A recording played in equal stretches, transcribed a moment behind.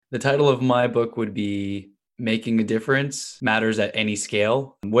The title of my book would be Making a Difference Matters at Any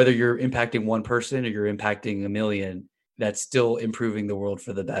Scale. Whether you're impacting one person or you're impacting a million, that's still improving the world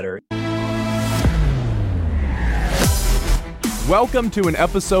for the better. Welcome to an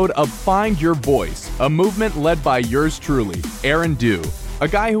episode of Find Your Voice, a movement led by yours truly, Aaron Dew, a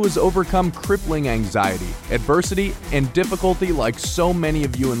guy who has overcome crippling anxiety, adversity, and difficulty like so many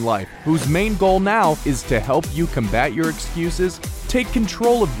of you in life, whose main goal now is to help you combat your excuses, take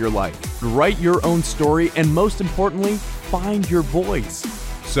control of your life, write your own story, and most importantly, find your voice.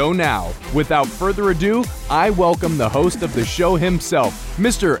 So now, without further ado, I welcome the host of the show himself,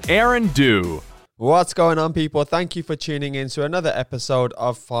 Mr. Aaron Dew. What's going on, people? Thank you for tuning in to another episode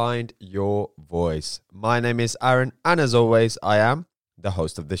of Find Your Voice. My name is Aaron, and as always, I am the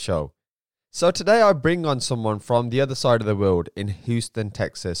host of the show. So today I bring on someone from the other side of the world in Houston,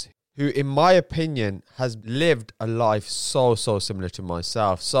 Texas, who in my opinion has lived a life so similar to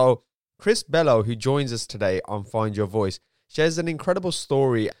myself. So Chris Bello, who joins us today on Find Your Voice, shares an incredible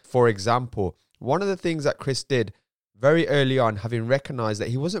story. For example, one of the things that Chris did very early on, having recognized that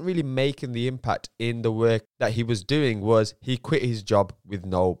he wasn't really making the impact in the work that he was doing, was he quit his job with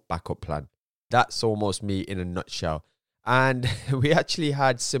no backup plan. That's almost me in a nutshell. And we actually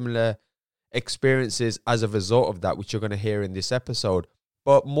had similar experiences as a result of that, which you're going to hear in this episode.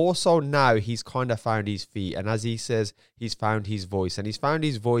 But more so now, he's kind of found his feet. And as he says, he's found his voice. And he's found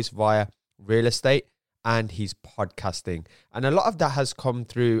his voice via real estate and his podcasting. And a lot of that has come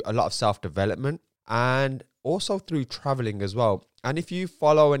through a lot of self-development and also through traveling as well. And if you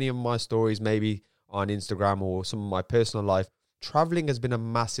follow any of my stories, maybe on Instagram or some of my personal life, traveling has been a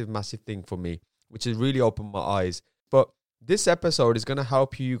massive thing for me, which has really opened my eyes. But this episode is going to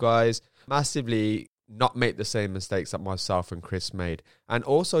help you guys massively not make the same mistakes that myself and Chris made. And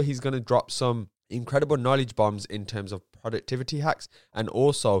also he's going to drop some incredible knowledge bombs in terms of productivity hacks and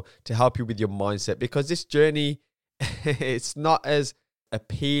also to help you with your mindset, because this journey, it's not as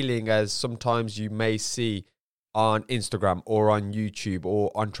appealing as sometimes you may see on Instagram or on YouTube or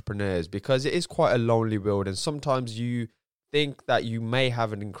entrepreneurs, because it is quite a lonely world. And sometimes you think that you may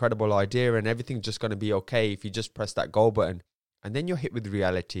have an incredible idea and everything's just going to be okay if you just press that go button, and then you're hit with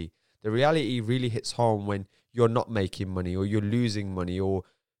reality. The reality really hits home when you're not making money or you're losing money or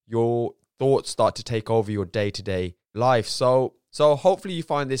your thoughts start to take over your day-to-day life. So hopefully you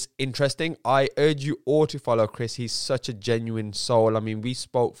find this interesting. I urge you all to follow Chris. He's such a genuine soul. I mean, we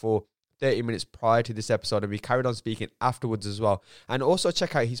spoke for 30 minutes prior to this episode and we carried on speaking afterwards as well. And also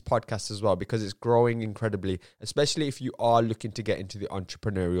check out his podcast as well, because it's growing incredibly, especially if you are looking to get into the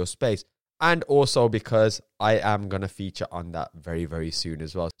entrepreneurial space. And also because I am going to feature on that very soon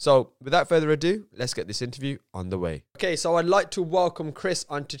as well. So without further ado, let's get this interview on the way. Okay, so I'd like to welcome Chris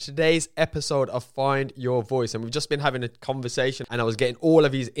onto today's episode of Find Your Voice. And we've just been having a conversation and I was getting all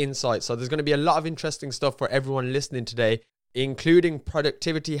of his insights. So there's going to be a lot of interesting stuff for everyone listening today, including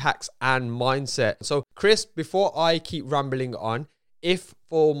productivity hacks and mindset. So Chris, before I keep rambling on, if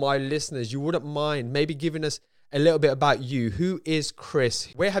for my listeners, you wouldn't mind maybe giving us a little bit about you. Who is Chris?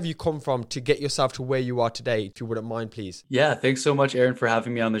 Where have you come from to get yourself to where you are today? If you wouldn't mind, please. Yeah, thanks so much, Aaron, for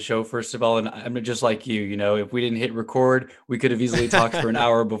having me on the show, first of all. And I'm just like you know, if we didn't hit record, we could have easily talked for an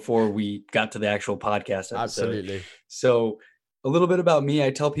hour before we got to the actual podcast episode. Absolutely. So a little bit about me.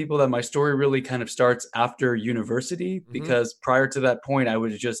 I tell people that my story really kind of starts after university, because prior to that point, I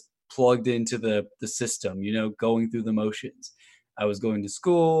was just plugged into the system, you know, going through the motions. I was going to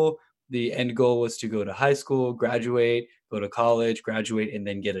school. The end goal was to go to high school, graduate, go to college, graduate, and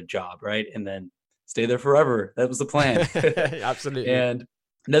then get a job, right? And then stay there forever. That was the plan. Absolutely. And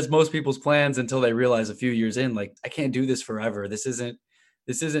that's most people's plans until they realize a few years in, like, I can't do this forever. This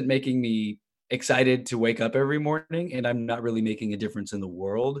isn't making me excited to wake up every morning, and I'm not really making a difference in the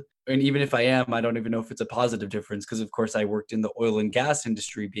world. And even if I am, I don't even know if it's a positive difference, because of course I worked in the oil and gas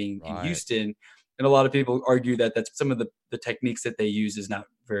industry being in Houston. And a lot of people argue that that's some of the techniques that they use is not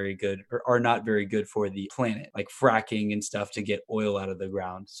very good, or are not very good for the planet, like fracking and stuff to get oil out of the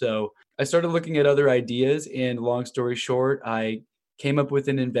ground. So I started looking at other ideas, and long story short, I came up with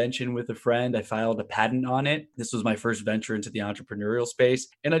an invention with a friend. I filed a patent on it. This was my first venture into the entrepreneurial space.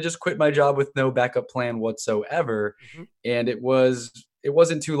 And I just quit my job with no backup plan whatsoever. And it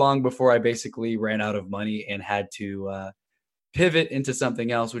wasn't too long before I basically ran out of money and had to pivot into something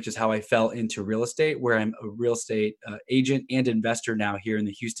else, which is how I fell into real estate, where I'm a real estate agent and investor now here in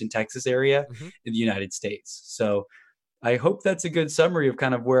the Houston, Texas area in the United States. So I hope that's a good summary of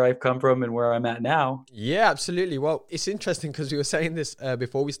kind of where I've come from and where I'm at now. Yeah, absolutely. Well, it's interesting because we were saying this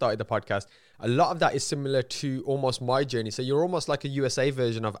before we started the podcast. A lot of that is similar to almost my journey. So you're almost like a USA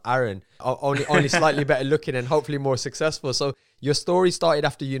version of Aaron, only slightly better looking and hopefully more successful. So your story started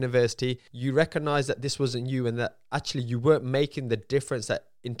after university. You recognized that this wasn't you and that actually you weren't making the difference that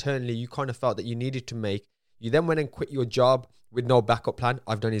internally you kind of felt that you needed to make. You then went and quit your job with no backup plan.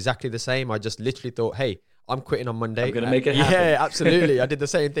 I've done exactly the same. I just literally thought, hey, I'm quitting on Monday. I'm going to make it happen. Yeah, absolutely. I did the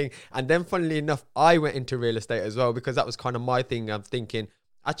same thing. And then funnily enough, I went into real estate as well because that was kind of my thing. I'm thinking,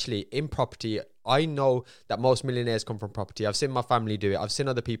 actually, in property, I know that most millionaires come from property. I've seen my family do it. I've seen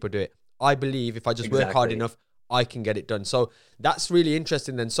other people do it. I believe if I just work hard enough, I can get it done. So that's really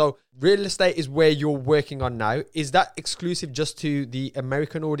interesting then. So real estate is where you're working on now. Is that exclusive just to the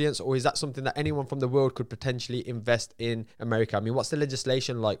American audience, or is that something that anyone from the world could potentially invest in America? I mean, what's the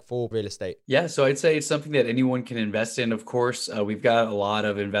legislation like for real estate? Yeah, so I'd say it's something that anyone can invest in. Of course, we've got a lot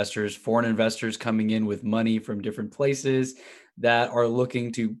of investors, foreign investors coming in with money from different places that are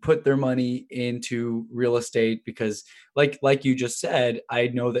looking to put their money into real estate because like you just said, I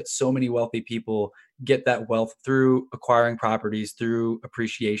know that so many wealthy people get that wealth through acquiring properties, through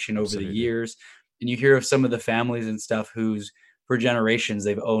appreciation over the years. And you hear of some of the families and stuff whose for generations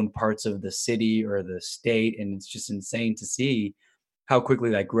they've owned parts of the city or the state, and it's just insane to see how quickly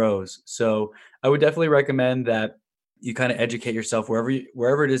that grows. So I would definitely recommend that you kind of educate yourself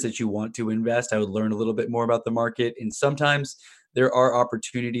wherever it is that you want to invest. I would learn a little bit more about the market. And sometimes there are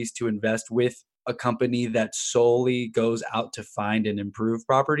opportunities to invest with a company that solely goes out to find and improve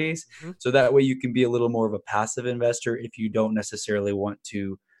properties. Mm-hmm. So that way you can be a little more of a passive investor if you don't necessarily want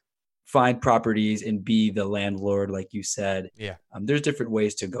to find properties and be the landlord, like you said. Yeah. There's different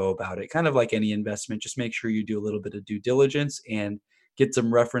ways to go about it. Kind of like any investment, just make sure you do a little bit of due diligence and get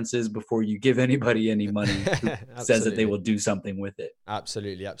some references before you give anybody any money who says that they will do something with it.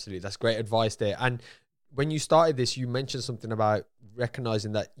 Absolutely. That's great advice there. And when you started this, you mentioned something about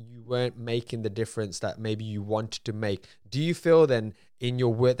recognizing that you weren't making the difference that maybe you wanted to make. Do you feel then in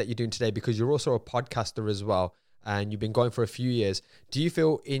your work that you're doing today, because you're also a podcaster as well, and you've been going for a few years, do you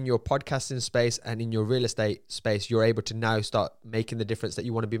feel in your podcasting space and in your real estate space, you're able to now start making the difference that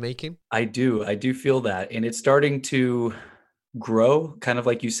you want to be making? I do feel that. And it's starting to grow, kind of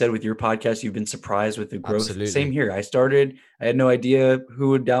like you said with your podcast. You've been surprised with the growth. Absolutely. Same here. I had no idea who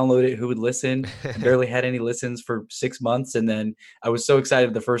would download it, who would listen. I barely had any listens for 6 months, and then I was so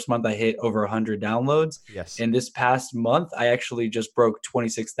excited the first month I hit over 100 downloads. Yes. And this past month I actually just broke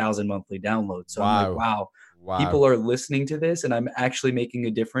 26,000 monthly downloads. So I'm like, wow, people are listening to this, and I'm actually making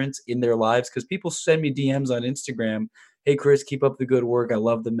a difference in their lives, because people send me DMs on Instagram. Hey Chris, keep up the good work. I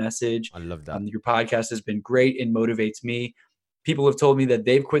love the message. I love that. Your podcast has been great and motivates me. People have told me that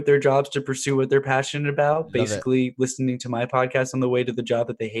they've quit their jobs to pursue what they're passionate about, basically listening to my podcast on the way to the job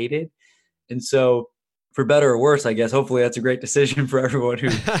that they hated. And so for better or worse, I guess, hopefully that's a great decision for everyone who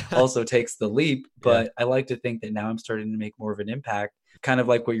also takes the leap. But I like to think that now I'm starting to make more of an impact, kind of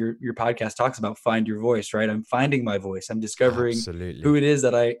like what your podcast talks about, find your voice, right? I'm finding my voice. I'm discovering who it is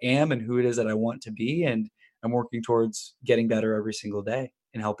that I am and who it is that I want to be. And I'm working towards getting better every single day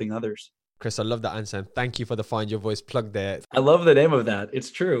and helping others. Chris, I love that answer. And thank you for the Find Your Voice plug there. I love the name of that.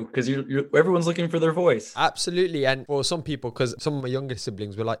 It's true, because everyone's looking for their voice. Absolutely. And for some people, because some of my younger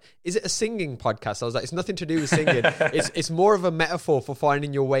siblings were like, is it a singing podcast? I was like, it's nothing to do with singing. It's more of a metaphor for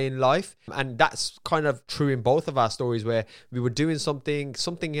finding your way in life. And that's kind of true in both of our stories, where we were doing something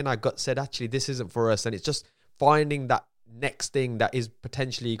in our gut said, actually, this isn't for us. And it's just finding that next thing that is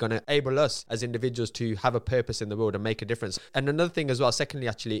potentially going to enable us as individuals to have a purpose in the world and make a difference. And another thing as well, secondly,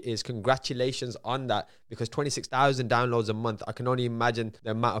 actually, is congratulations on that, because 26,000 downloads a month, I can only imagine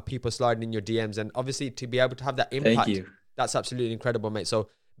the amount of people sliding in your DMs, and obviously to be able to have that impact. Thank you. That's absolutely incredible, mate. So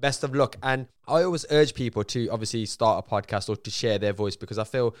best of luck. And I always urge people to obviously start a podcast or to share their voice, because I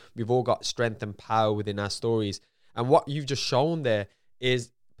feel we've all got strength and power within our stories. And what you've just shown there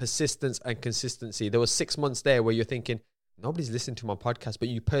is persistence and consistency. There was 6 months there where you're thinking, nobody's listening to my podcast, but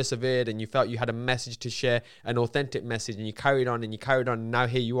you persevered and you felt you had a message to share, an authentic message, and you carried on and you carried on. And now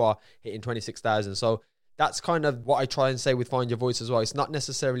here you are hitting 26,000. So that's kind of what I try and say with Find Your Voice as well. It's not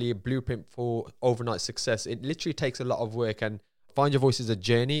necessarily a blueprint for overnight success. It literally takes a lot of work, and Find Your Voice is a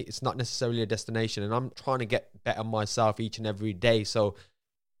journey. It's not necessarily a destination. And I'm trying to get better myself each and every day. So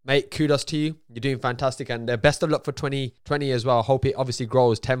mate, kudos to you. You're doing fantastic, and best of luck for 2020 as well. I hope it obviously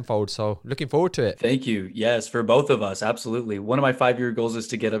grows tenfold. So looking forward to it. Thank you. Yes, for both of us. Absolutely. One of my 5-year goals is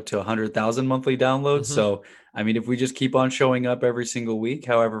to get up to 100,000 monthly downloads. Mm-hmm. So, I mean, if we just keep on showing up every single week,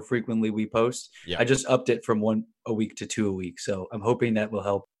 however frequently we post, I just upped it from 1 a week to 2 a week. So I'm hoping that will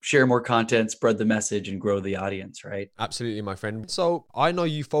help share more content, spread the message, and grow the audience, right? Absolutely, my friend. So I know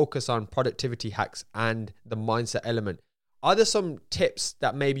you focus on productivity hacks and the mindset element. Are there some tips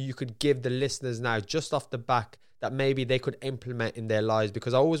that maybe you could give the listeners now just off the back that maybe they could implement in their lives?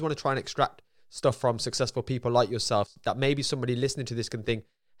 Because I always want to try and extract stuff from successful people like yourself that maybe somebody listening to this can think,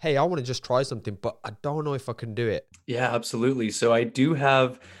 hey, I want to just try something, but I don't know if I can do it? Yeah, absolutely. So I do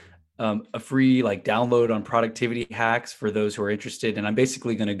have a free like download on productivity hacks for those who are interested, and I'm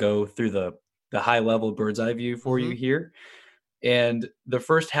basically going to go through the high level bird's eye view for Mm-hmm. you here. And the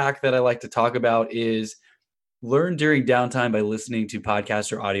first hack that I like to talk about is learn during downtime by listening to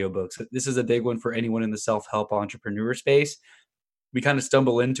podcasts or audiobooks. This is a big one for anyone in the self-help entrepreneur space. We kind of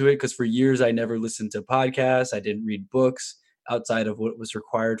stumble into it because for years I never listened to podcasts. I didn't read books outside of what was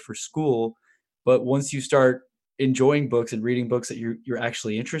required for school. But once you start enjoying books and reading books that you're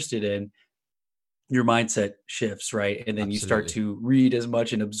actually interested in, your mindset shifts, right? And then you start Absolutely. to read as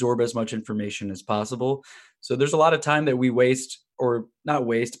much and absorb as much information as possible. So there's a lot of time that we waste, or not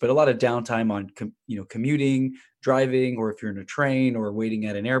waste, but a lot of downtime on commuting, driving, or if you're in a train or waiting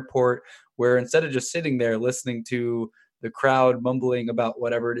at an airport, where instead of just sitting there listening to the crowd mumbling about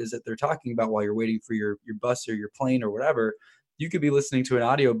whatever it is that they're talking about while you're waiting for your bus or your plane or whatever, you could be listening to an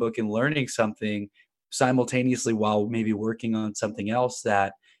audiobook and learning something simultaneously while maybe working on something else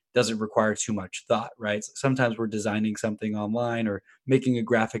that doesn't require too much thought, right? So sometimes we're designing something online or making a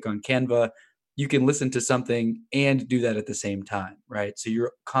graphic on Canva. You can listen to something and do that at the same time, right? So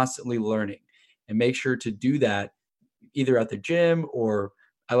you're constantly learning, and make sure to do that either at the gym, or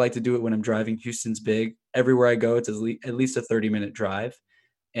I like to do it when I'm driving. Houston's big. Everywhere I go, it's at least a 30-minute drive.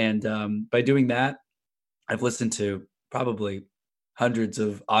 And by doing that, I've listened to probably hundreds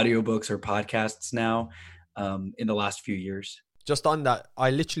of audiobooks or podcasts now in the last few years. Just on that, I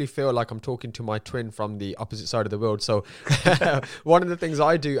literally feel like I'm talking to my twin from the opposite side of the world. So one of the things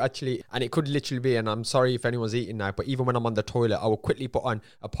I do actually, and it could literally be, and I'm sorry if anyone's eating now, but even when I'm on the toilet, I will quickly put on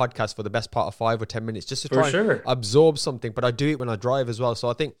a podcast for the best part of 5 or 10 minutes just to try and absorb something. But I do it when I drive as well. So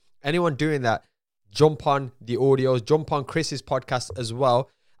I think anyone doing that, jump on the audios, jump on Chris's podcast as well.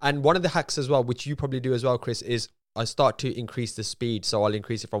 And one of the hacks as well, which you probably do as well, Chris, is I start to increase the speed. So I'll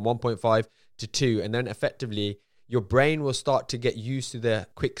increase it from 1.5 to 2. And then effectively, your brain will start to get used to the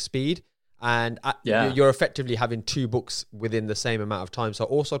quick speed, and you're effectively having 2 books within the same amount of time. So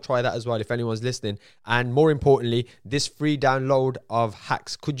also try that as well if anyone's listening. And more importantly, this free download of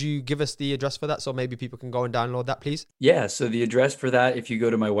hacks, could you give us the address for that so maybe people can go and download that, please? Yeah, so the address for that, if you go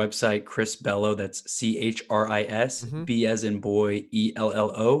to my website, Chris Bello, that's CHRIS, B as in boy,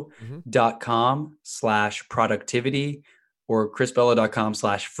 ELLO.com/productivity, or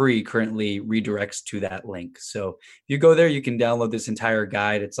chrisbello.com/free currently redirects to that link. So if you go there, you can download this entire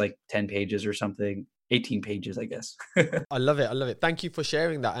guide. It's like 10 pages or something, 18 pages, I guess. I love it. I love it. Thank you for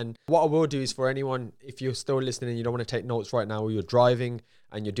sharing that. And what I will do is for anyone, if you're still listening and you don't want to take notes right now, or you're driving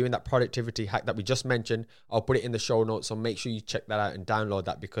and you're doing that productivity hack that we just mentioned, I'll put it in the show notes. So make sure you check that out and download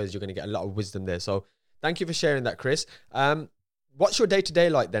that, because you're going to get a lot of wisdom there. So thank you for sharing that, Chris. What's your day-to-day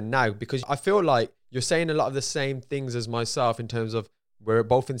like then now? Because I feel like you're saying a lot of the same things as myself in terms of we're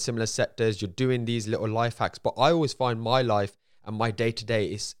both in similar sectors. You're doing these little life hacks, but I always find my life and my day-to-day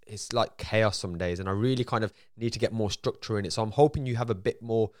is like chaos some days, and I really kind of need to get more structure in it. So I'm hoping you have a bit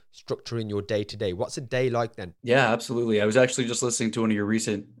more structure in your day-to-day. What's a day like then? Yeah, absolutely. I was actually just listening to one of your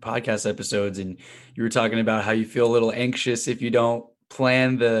recent podcast episodes, and you were talking about how you feel a little anxious if you don't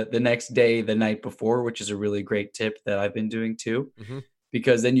plan the next day the night before, which is a really great tip that I've been doing too,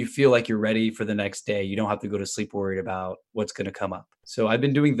 because then you feel like you're ready for the next day. You don't have to go to sleep worried about what's going to come up. So I've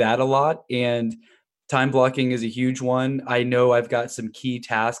been doing that a lot, and time blocking is a huge one. I know I've got some key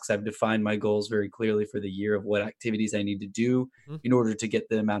tasks. I've defined my goals very clearly for the year of what activities I need to do in order to get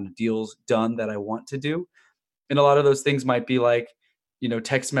the amount of deals done that I want to do. And a lot of those things might be like,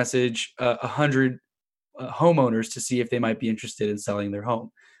 text message 100 homeowners to see if they might be interested in selling their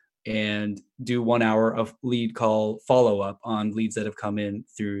home, and do 1 hour of lead call follow-up on leads that have come in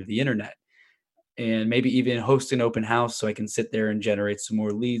through the internet, and maybe even host an open house so I can sit there and generate some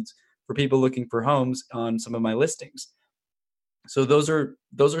more leads for people looking for homes on some of my listings. So those are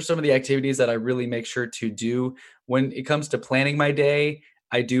some of the activities that I really make sure to do. When it comes to planning my day,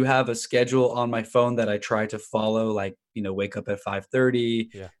 I do have a schedule on my phone that I try to follow, like, wake up at 5:30,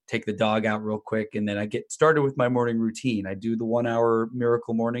 take the dog out real quick, and then I get started with my morning routine. I do the 1 hour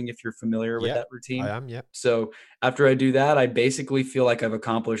miracle morning, if you're familiar with that routine. I am, yeah. So after I do that, I basically feel like I've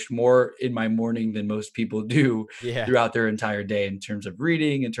accomplished more in my morning than most people do throughout their entire day, in terms of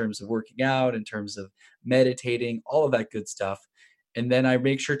reading, in terms of working out, in terms of meditating, all of that good stuff. And then I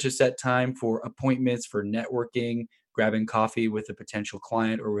make sure to set time for appointments, for networking, grabbing coffee with a potential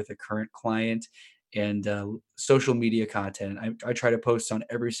client or with a current client, and social media content. I try to post on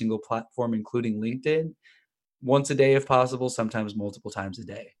every single platform, including LinkedIn, once a day if possible, sometimes multiple times a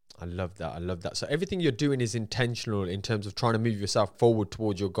day. I love that. I love that. So everything you're doing is intentional in terms of trying to move yourself forward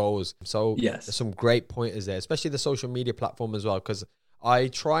towards your goals. So Yes. there's some great pointers there, especially the social media platform as well, because I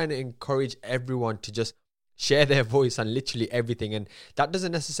try and encourage everyone to just share their voice on literally everything. And that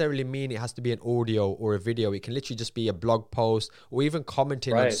doesn't necessarily mean it has to be an audio or a video. It can literally just be a blog post or even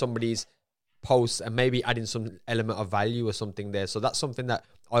commenting on somebody's posts and maybe adding some element of value or something there. So that's something that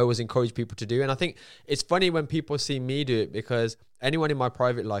I always encourage people to do. And I think it's funny when people see me do it, because anyone in my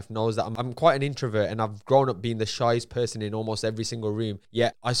private life knows that I'm quite an introvert, and I've grown up being the shyest person in almost every single room.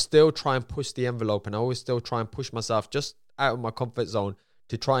 Yet I still try and push the envelope, and I always still try and push myself just out of my comfort zone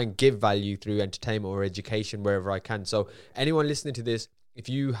to try and give value through entertainment or education wherever I can. So anyone listening to this, if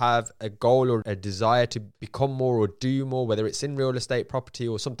you have a goal or a desire to become more or do more, whether it's in real estate, property,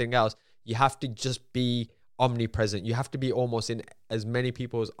 or something else, you have to just be omnipresent. You have to be almost in as many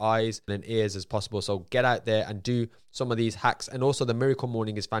people's eyes and ears as possible. So get out there and do some of these hacks. And also the miracle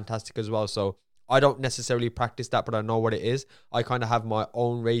morning is fantastic as well. So I don't necessarily practice that, but I know what it is. I kind of have my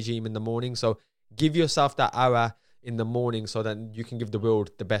own regime in the morning. So give yourself that hour in the morning so that you can give the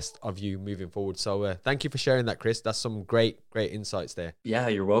world the best of you moving forward. So thank you for sharing that, Chris. That's some great insights there. Yeah,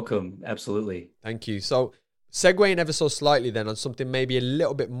 you're welcome. Absolutely. Thank you. So segueing ever so slightly then on something maybe a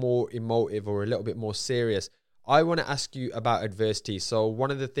little bit more emotive or a little bit more serious, I want to ask you about adversity. So one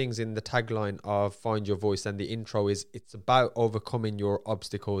of the things in the tagline of Find Your Voice and the intro is it's about overcoming your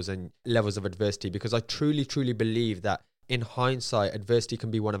obstacles and levels of adversity, because I truly believe that in hindsight, adversity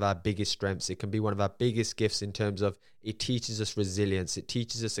can be one of our biggest strengths. It can be one of our biggest gifts in terms of it teaches us resilience. It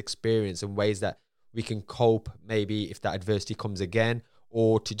teaches us experience and ways that we can cope maybe if that adversity comes again,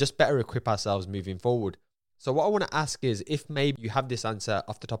 or to just better equip ourselves moving forward. So what I want to ask is, if maybe you have this answer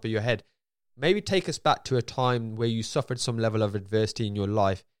off the top of your head, maybe take us back to a time where you suffered some level of adversity in your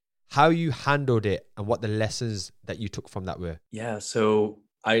life, how you handled it and what the lessons that you took from that were. Yeah, so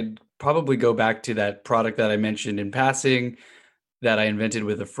I'd probably go back to that product that I mentioned in passing that I invented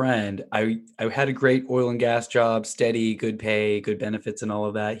with a friend. I had a great oil and gas job, steady, good pay, good benefits and all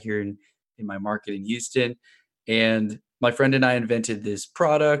of that here in my market in Houston. And my friend and I invented this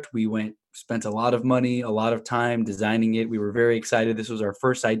product. We spent a lot of money, a lot of time designing it. We were very excited. This was our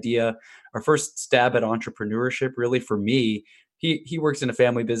first idea, our first stab at entrepreneurship, really, for me. He works in a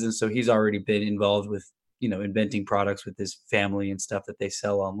family business, so he's already been involved with, inventing products with his family and stuff that they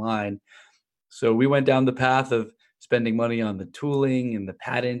sell online. So we went down the path of spending money on the tooling and the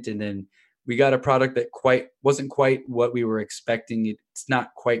patent, and then we got a product that wasn't quite what we were expecting. It's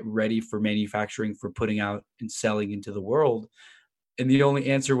not quite ready for manufacturing, for putting out and selling into the world. And the only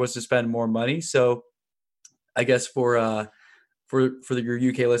answer was to spend more money. So I guess for your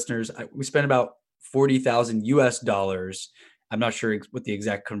UK listeners, we spent about $40,000. I'm not sure what the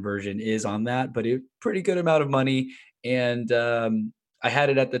exact conversion is on that, but a pretty good amount of money. And I had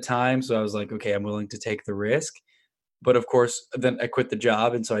it at the time, so I was like, okay, I'm willing to take the risk. But of course, then I quit the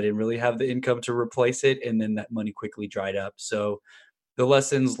job, and so I didn't really have the income to replace it. And then that money quickly dried up. So the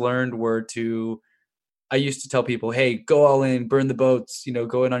lessons learned were I used to tell people, hey, go all in, burn the boats,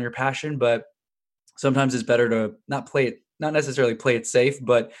 go in on your passion. But sometimes it's better to not necessarily play it safe,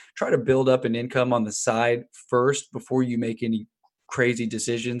 but try to build up an income on the side first before you make any crazy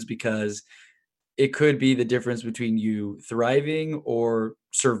decisions, because it could be the difference between you thriving or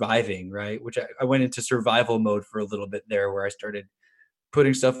surviving, right? Which I went into survival mode for a little bit there, where I started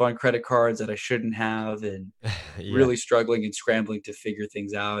putting stuff on credit cards that I shouldn't have, and really struggling and scrambling to figure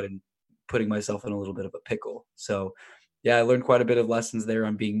things out and putting myself in a little bit of a pickle. So yeah, I learned quite a bit of lessons there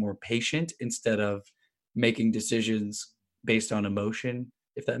on being more patient instead of making decisions based on emotion,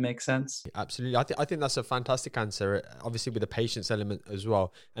 if that makes sense. Absolutely. I think that's a fantastic answer, obviously with the patience element as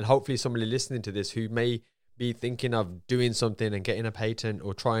well. And hopefully somebody listening to this who may be thinking of doing something and getting a patent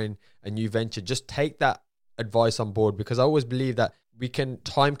or trying a new venture, just take that advice on board, because I always believe that we can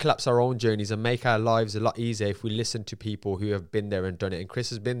time collapse our own journeys and make our lives a lot easier if we listen to people who have been there and done it. And Chris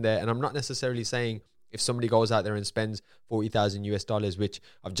has been there. And I'm not necessarily saying if somebody goes out there and spends $40,000 US, which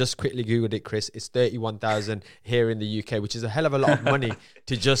I've just quickly Googled it, Chris, it's 31,000 here in the UK, which is a hell of a lot of money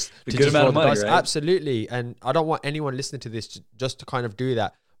to just roll the dice. Right? Absolutely. And I don't want anyone listening to this just to kind of do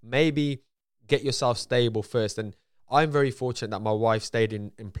that. Maybe get yourself stable first. And I'm very fortunate that my wife stayed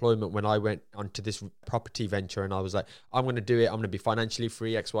in employment when I went onto this property venture, and I was like, I'm going to do it. I'm going to be financially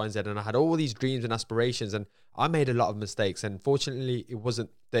free, X, Y, and Z. And I had all these dreams and aspirations, and I made a lot of mistakes. And fortunately, it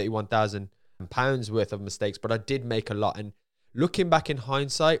wasn't £31,000 worth of mistakes, but I did make a lot. And looking back in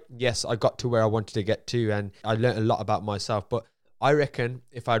hindsight, yes, I got to where I wanted to get to, and I learned a lot about myself. But I reckon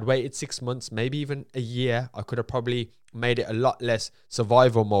if I'd waited 6 months, maybe even a year, I could have probably made it a lot less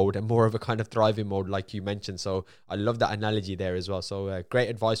survival mode and more of a kind of thriving mode, like you mentioned. So I love that analogy there as well. So great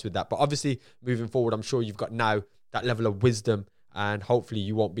advice with that. But obviously, moving forward, I'm sure you've got now that level of wisdom, and hopefully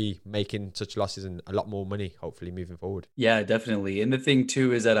you won't be making such losses and a lot more money, hopefully, moving forward. Yeah, definitely. And the thing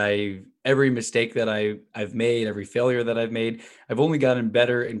too is that every mistake that I've made, every failure that I've made, I've only gotten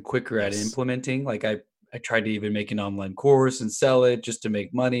better and quicker at implementing. Like I tried to even make an online course and sell it just to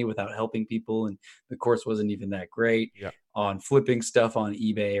make money without helping people. And the course wasn't even that great on flipping stuff on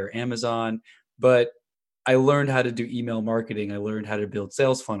eBay or Amazon. But I learned how to do email marketing. I learned how to build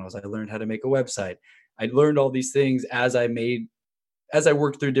sales funnels. I learned how to make a website. I learned all these things as I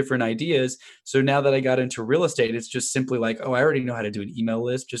worked through different ideas. So now that I got into real estate, it's just simply like, oh, I already know how to do an email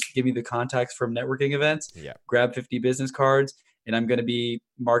list. Just give me the contacts from networking events, grab 50 business cards, and I'm going to be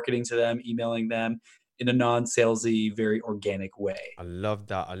marketing to them, emailing them in a non-salesy, very organic way. I love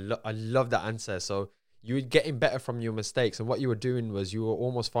that. I love that answer. So you were getting better from your mistakes, and what you were doing was you were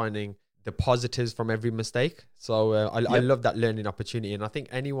almost finding the positives from every mistake. So I love that learning opportunity. And I think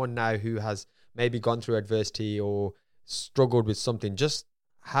anyone now who has maybe gone through adversity or struggled with something, just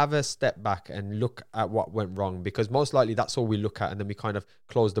have a step back and look at what went wrong, because most likely that's all we look at, and then we kind of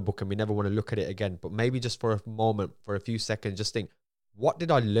close the book and we never want to look at it again. But maybe just for a moment, for a few seconds, just think, what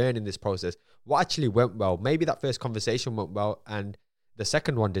did I learn in this process? What actually went well? Maybe that first conversation went well and the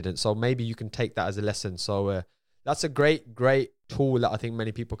second one didn't. So maybe you can take that as a lesson. So that's a great tool that I think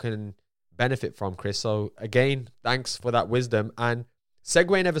many people can benefit from, Chris. So again, thanks for that wisdom. And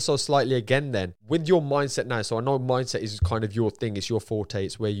segueing ever so slightly again then, with your mindset now, so I know mindset is kind of your thing, it's your forte,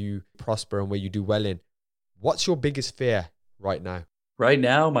 it's where you prosper and where you do well in. What's your biggest fear right now? Right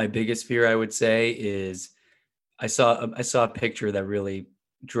now, my biggest fear, I would say, is I saw a picture that really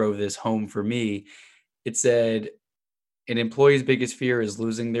drove this home for me. It said, an employee's biggest fear is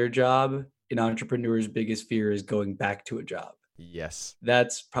losing their job. An entrepreneur's biggest fear is going back to a job. Yes.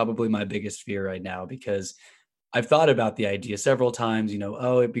 That's probably my biggest fear right now, because I've thought about the idea several times,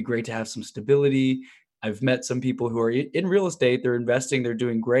 oh, it'd be great to have some stability. I've met some people who are in real estate, they're investing, they're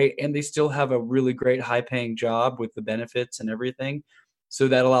doing great, and they still have a really great high paying job with the benefits and everything. So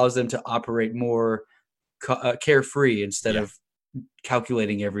that allows them to operate more carefree instead of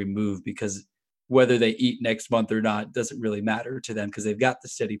calculating every move, because whether they eat next month or not doesn't really matter to them because they've got the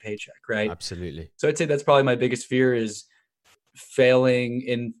steady paycheck, right? Absolutely. So I'd say that's probably my biggest fear, is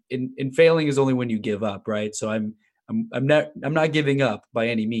failing. In failing is only when you give up, right? So I'm not giving up by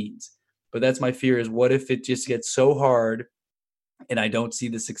any means, but that's my fear, is what if it just gets so hard and I don't see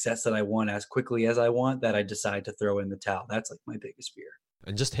the success that I want as quickly as I want, that I decide to throw in the towel. That's like my biggest fear.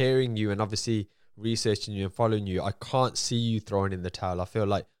 And just hearing you and obviously researching you and following you, I can't see you throwing in the towel. I feel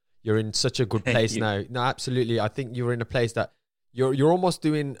like you're in such a good place now. No, absolutely. I think you're in a place that you're almost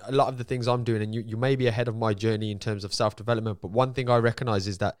doing a lot of the things I'm doing, and you may be ahead of my journey in terms of self-development. But one thing I recognize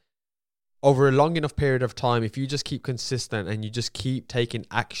is that over a long enough period of time, if you just keep consistent and you just keep taking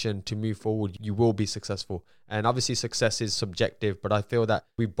action to move forward, you will be successful. And obviously success is subjective, but I feel that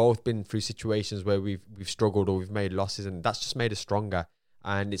we've both been through situations where we've struggled or we've made losses, and that's just made us stronger.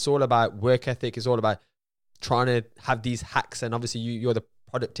 And it's all about work ethic. It's all about trying to have these hacks. And obviously you're the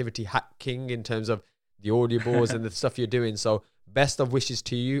productivity hack king in terms of the audibles and the stuff you're doing. So best of wishes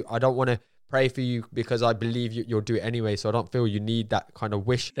to you. I don't want to pray for you because I believe you'll do it anyway. So I don't feel you need that kind of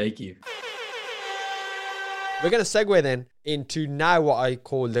wish. Thank you. We're going to segue then into now what I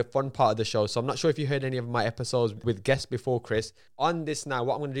call the fun part of the show. So I'm not sure if you heard any of my episodes with guests before, Chris. On this now,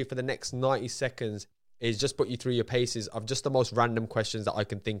 what I'm going to do for the next 90 seconds is just put you through your paces of just the most random questions that I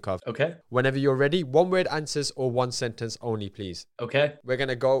can think of. Okay. Whenever you're ready, one word answers or one sentence only, please. Okay. We're going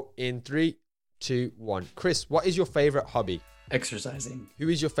to go in 3, 2, 1. Chris, what is your favorite hobby? Exercising. Who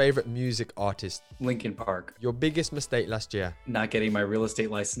is your favorite music artist? Linkin Park. Your biggest mistake last year? Not getting my real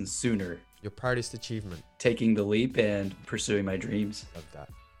estate license sooner. Your proudest achievement? Taking the leap and pursuing my dreams. Love that.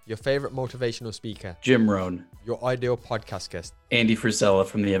 Your favorite motivational speaker? Jim Rohn. Your ideal podcast guest? Andy Frisella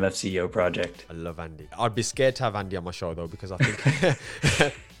from the MFCEO Project. I love Andy. I'd be scared to have Andy on my show though, because I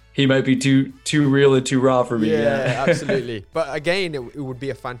think he might be too real and too raw for me. Yeah, absolutely. But again, it would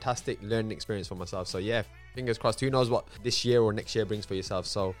be a fantastic learning experience for myself. So yeah, fingers crossed. Who knows what this year or next year brings for yourself.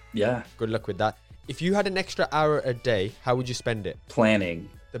 So yeah, good luck with that. If you had an extra hour a day, how would you spend it? Planning.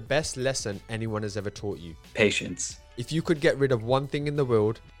 The best lesson anyone has ever taught you? Patience. If you could get rid of one thing in the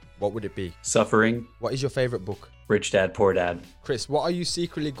world, what would it be? Suffering. What is your favorite book? Rich Dad, Poor Dad. Chris, what are you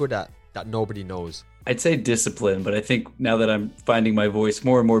secretly good at that nobody knows? I'd say discipline, but I think now that I'm finding my voice,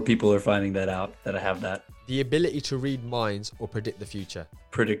 more and more people are finding that out, that I have that. The ability to read minds or predict the future.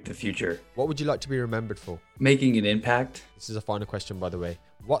 Predict the future. What would you like to be remembered for? Making an impact. This is a final question, by the way.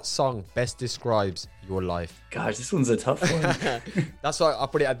 What song best describes your life? Gosh, this one's a tough one. That's why I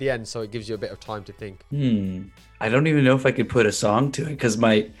put it at the end, so it gives you a bit of time to think. I don't even know if I could put a song to it because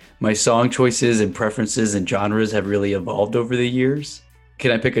my song choices and preferences and genres have really evolved over the years.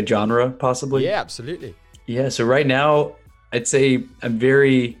 Can I pick a genre possibly? Yeah, absolutely. Yeah, so right now I'd say I'm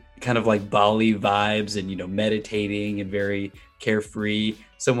very kind of like Bali vibes and, meditating and very carefree.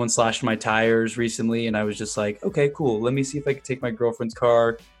 Someone slashed my tires recently and I was just like, okay, cool. Let me see if I can take my girlfriend's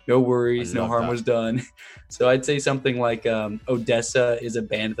car. No worries, no harm was done. So I'd say something like Odessa is a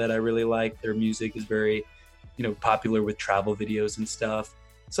band that I really like. Their music is very, popular with travel videos and stuff.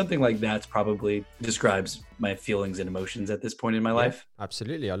 Something like that's probably describes my feelings and emotions at this point in my life.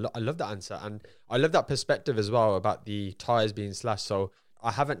 Absolutely. I love that answer. And I love that perspective as well about the tires being slashed. So I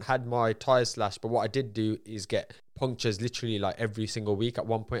haven't had my tires slashed, but what I did do is get punctures literally like every single week. At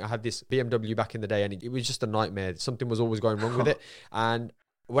one point I had this BMW back in the day and it was just a nightmare. Something was always going wrong with it. And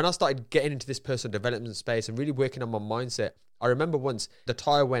when I started getting into this personal development space and really working on my mindset, I remember once the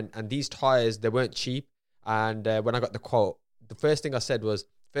tire went, and these tires, they weren't cheap. And when I got the quote, the first thing I said was,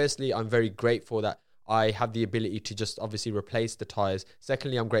 firstly, I'm very grateful that I have the ability to just obviously replace the tires.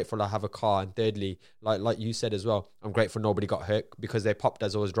 Secondly, I'm grateful I have a car. And thirdly, like you said as well, I'm grateful nobody got hurt because they popped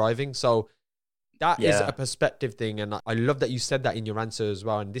as I was driving. So that is a perspective thing. And I love that you said that in your answer as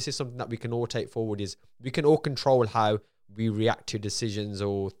well. And this is something that we can all take forward, is we can all control how we react to decisions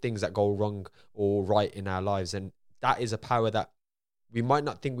or things that go wrong or right in our lives. And that is a power that we might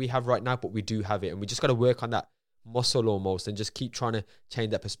not think we have right now, but we do have it. And we just got to work on that muscle almost and just keep trying to change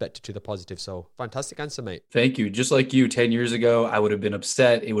that perspective to the positive. So fantastic answer, mate. Thank you. Just like you, 10 years ago, I would have been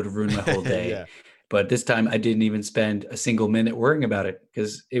upset. It would have ruined my whole day. Yeah. But this time I didn't even spend a single minute worrying about it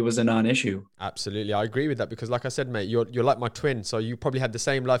because it was a non-issue. Absolutely. I agree with that because like I said, mate, you're like my twin. So you probably had the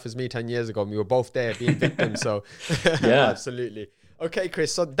same life as me 10 years ago and we were both there being victims. So yeah, absolutely. Okay,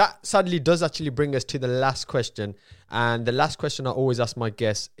 Chris. So that sadly does actually bring us to the last question. And the last question I always ask my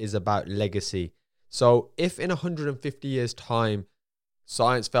guests is about legacy. So if in 150 years time,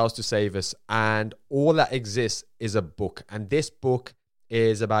 science fails to save us and all that exists is a book, and this book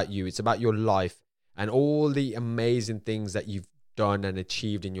is about you, it's about your life and all the amazing things that you've done and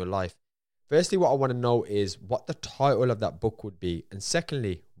achieved in your life. Firstly, what I want to know is what the title of that book would be. And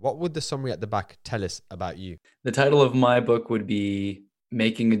secondly, what would the summary at the back tell us about you? The title of my book would be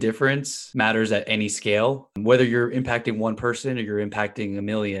Making a Difference Matters at Any Scale. Whether you're impacting one person or you're impacting a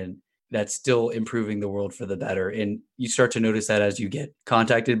million, that's still improving the world for the better. And you start to notice that as you get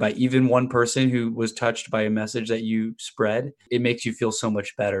contacted by even one person who was touched by a message that you spread, it makes you feel so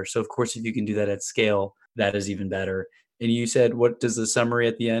much better. So of course, if you can do that at scale, that is even better. And you said, what does the summary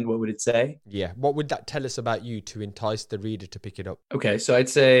at the end, what would it say? Yeah. What would that tell us about you to entice the reader to pick it up? Okay. So I'd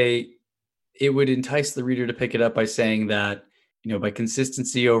say it would entice the reader to pick it up by saying that, by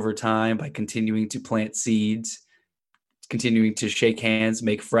consistency over time, by continuing to plant seeds, continuing to shake hands,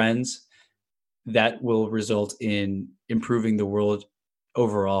 make friends, that will result in improving the world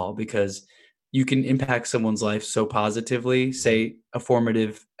overall, because you can impact someone's life so positively, say at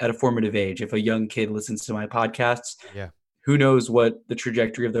a formative age. If a young kid listens to my podcasts, who knows what the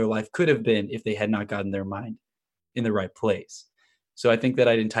trajectory of their life could have been if they had not gotten their mind in the right place. So I think that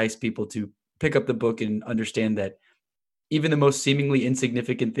I'd entice people to pick up the book and understand that even the most seemingly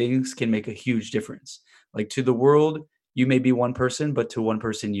insignificant things can make a huge difference. Like to the world, you may be one person, but to one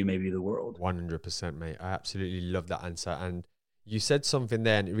person, you may be the world. 100%, mate. I absolutely love that answer. And you said something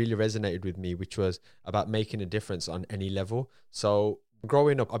there and it really resonated with me, which was about making a difference on any level. So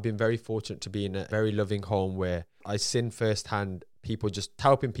growing up, I've been very fortunate to be in a very loving home where I seen firsthand people just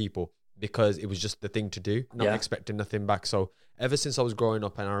helping people because it was just the thing to do, not expecting nothing back. So ever since I was growing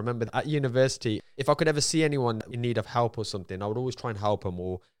up, and I remember at university, if I could ever see anyone in need of help or something, I would always try and help them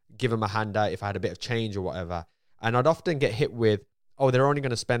or give them a handout if I had a bit of change or whatever. And I'd often get hit with, oh, they're only going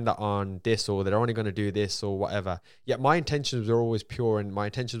to spend that on this, or they're only going to do this or whatever. Yet my intentions were always pure, and my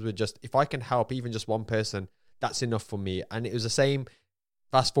intentions were just, if I can help even just one person, that's enough for me. And it was the same,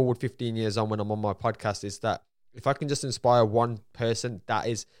 fast forward 15 years on when I'm on my podcast, is that if I can just inspire one person, that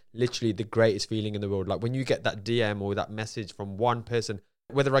is literally the greatest feeling in the world. Like when you get that DM or that message from one person,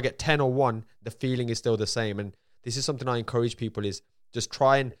 whether I get 10 or 1, the feeling is still the same. And this is something I encourage people, is just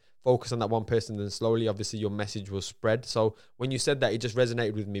try and focus on that one person, then slowly, obviously, your message will spread. So when you said that, it just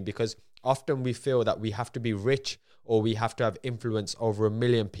resonated with me, because often we feel that we have to be rich or we have to have influence over 1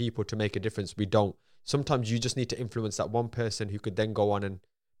 million people to make a difference. We don't. Sometimes you just need to influence that one person who could then go on and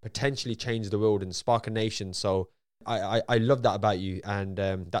potentially change the world and spark a nation. So I love that about you. And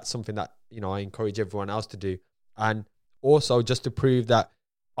that's something that, I encourage everyone else to do. And also just to prove that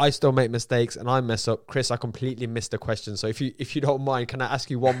I still make mistakes and I mess up. Chris, I completely missed the question. So if you don't mind, can I ask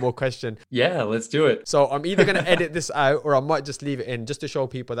you one more question? Yeah, let's do it. So I'm either going to edit this out or I might just leave it in just to show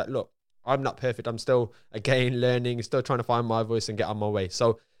people that, look, I'm not perfect. I'm still, again, learning, still trying to find my voice and get on my way.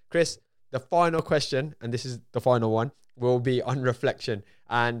 So Chris, the final question, and this is the final one, will be on reflection.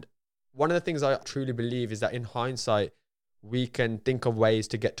 And one of the things I truly believe is that in hindsight, we can think of ways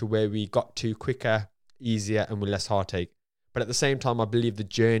to get to where we got to quicker, easier, and with less heartache. But at the same time, I believe the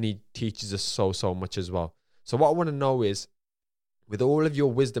journey teaches us so much as well. So what I want to know is, with all of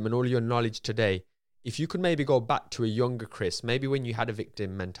your wisdom and all of your knowledge today, if you could maybe go back to a younger Chris, maybe when you had a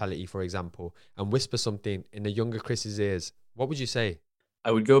victim mentality, for example, and whisper something in a younger Chris's ears, what would you say?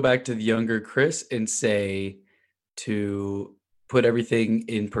 I would go back to the younger Chris and say to put everything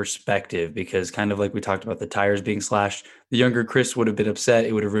in perspective, because kind of like we talked about the tires being slashed, the younger Chris would have been upset.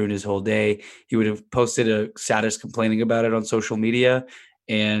 It would have ruined his whole day. He would have posted a status complaining about it on social media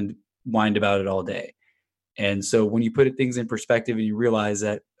and whined about it all day. And so when you put things in perspective and you realize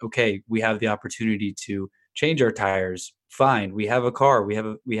that, okay, we have the opportunity to change our tires, fine. We have a car. We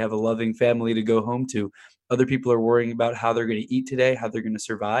have a loving family to go home to. Other people are worrying about how they're going to eat today, how they're going to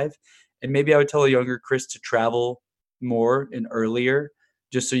survive. And maybe I would tell a younger Chris to travel more and earlier,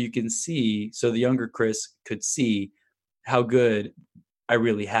 just so the younger Chris could see how good I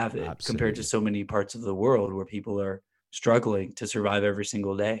really have it. Absolutely. Compared to so many parts of the world where people are struggling to survive every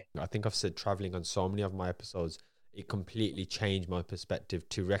single day. I think I've said traveling on so many of my episodes, it completely changed my perspective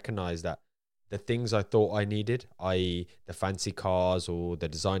to recognize that the things I thought I needed, i.e. the fancy cars or the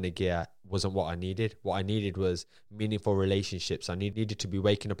designer gear, wasn't what I needed. What I needed was meaningful relationships. I needed to be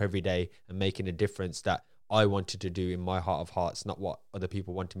waking up every day and making a difference that I wanted to do in my heart of hearts, not what other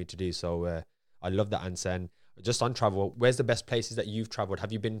people wanted me to do. So I love that answer. And just on travel, where's the best places that you've traveled?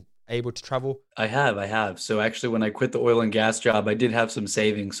 Have you been able to travel? I have. So actually, when I quit the oil and gas job, I did have some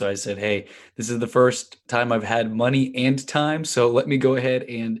savings. So I said, hey, this is the first time I've had money and time. So let me go ahead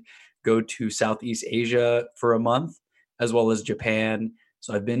and go to Southeast Asia for a month, as well as Japan.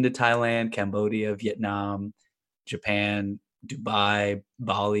 So I've been to Thailand, Cambodia, Vietnam, Japan, Dubai,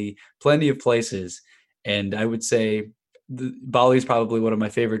 Bali, plenty of places. And I would say Bali is probably one of my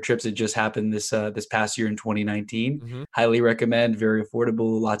favorite trips. It just happened this past year in 2019. Mm-hmm. Highly recommend. Very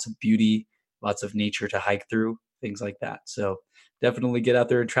affordable. Lots of beauty, lots of nature to hike through, things like that. So definitely get out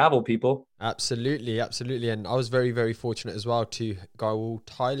there and travel, people. Absolutely. And I was very, very fortunate as well to go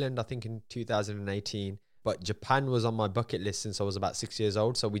Thailand, I think in 2018. But Japan was on my bucket list since I was about 6 years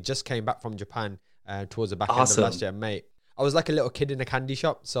old. So we just came back from Japan towards the back end of last year, mate. I was like a little kid in a candy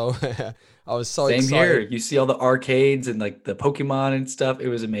shop, so I was so excited. Same here. You see all the arcades and like the Pokemon and stuff. It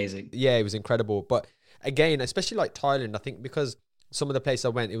was amazing. Yeah, it was incredible. But again, especially like Thailand, I think because some of the places I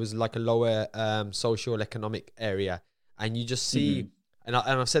went, it was like a lower social economic area, and you just see. And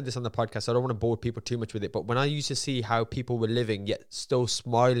I've said this on the podcast, so I don't want to bore people too much with it. But when I used to see how people were living yet still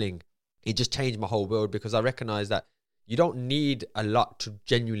smiling, it just changed my whole world, because I recognize that you don't need a lot to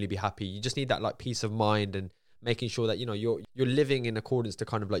genuinely be happy. You just need that like peace of mind and making sure that, you know, you're living in accordance to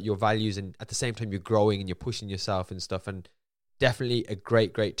kind of like your values, and at the same time you're growing and you're pushing yourself and stuff. And definitely a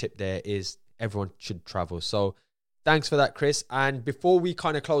great tip there is everyone should travel. So thanks for that, Chris. And before we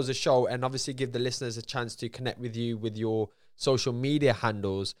kind of close the show and obviously give the listeners a chance to connect with you with your social media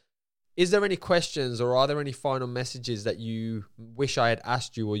handles, is there any questions or are there any final messages that you wish I had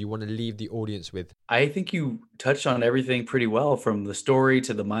asked you or you want to leave the audience with? I think you touched on everything pretty well, from the story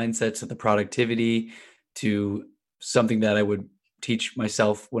to the mindset to the productivity to something that I would teach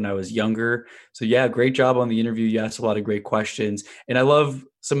myself when I was younger. So yeah, great job on the interview. You asked a lot of great questions. And I love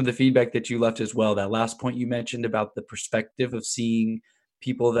some of the feedback that you left as well. That last point you mentioned about the perspective of seeing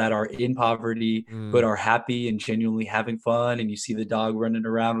people that are in poverty, but are happy and genuinely having fun. And you see the dog running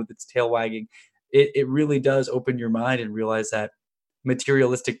around with its tail wagging. It really does open your mind and realize that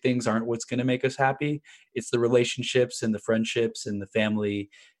materialistic things aren't what's going to make us happy. It's the relationships and the friendships and the family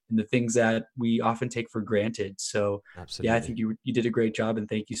and the things that we often take for granted. So absolutely. Yeah, I think you did a great job, and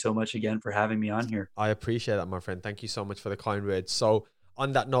thank you so much again for having me on here. I appreciate that, my friend. Thank you so much for the kind words. So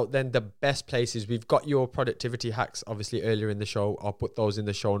on that note, then the best places, we've got your productivity hacks, obviously earlier in the show. I'll put those in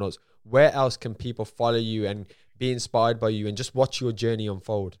the show notes. Where else can people follow you and be inspired by you and just watch your journey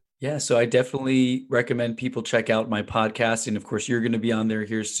unfold? Yeah, so I definitely recommend people check out my podcast. And of course, you're going to be on there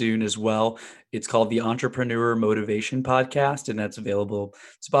here soon as well. It's called the Entrepreneur Motivation Podcast, and that's available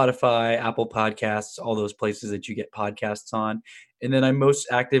Spotify, Apple Podcasts, all those places that you get podcasts on. And then I'm most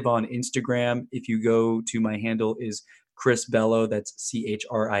active on Instagram. If you go to my handle is Chris Bello, that's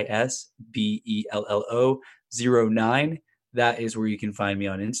ChrisBello. 09. That is where you can find me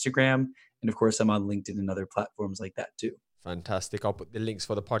on Instagram. And of course, I'm on LinkedIn and other platforms like that too. Fantastic. I'll put the links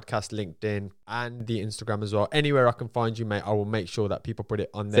for the podcast, LinkedIn, and the Instagram as well. Anywhere I can find you, mate, I will make sure that people put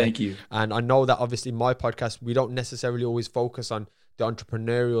it on there. Thank you. And I know that obviously my podcast, we don't necessarily always focus on the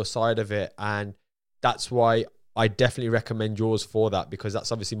entrepreneurial side of it. And that's why I definitely recommend yours for that, because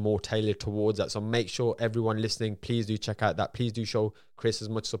that's obviously more tailored towards that. So make sure everyone listening, please do check out that. Please do show Chris as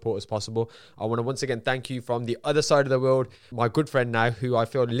much support as possible. I want to once again thank you from the other side of the world, my good friend now, who I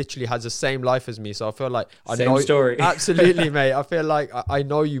feel literally has the same life as me. So I feel like I same know story. Absolutely, mate. I feel like I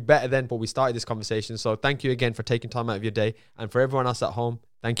know you better than before we started this conversation. So thank you again for taking time out of your day. And for everyone else at home,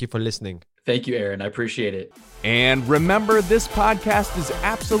 thank you for listening. Thank you, Aaron. I appreciate it. And remember, this podcast is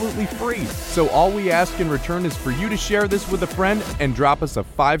absolutely free. So all we ask in return is for you to share this with a friend and drop us a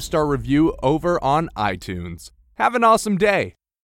 5-star review over on iTunes. Have an awesome day.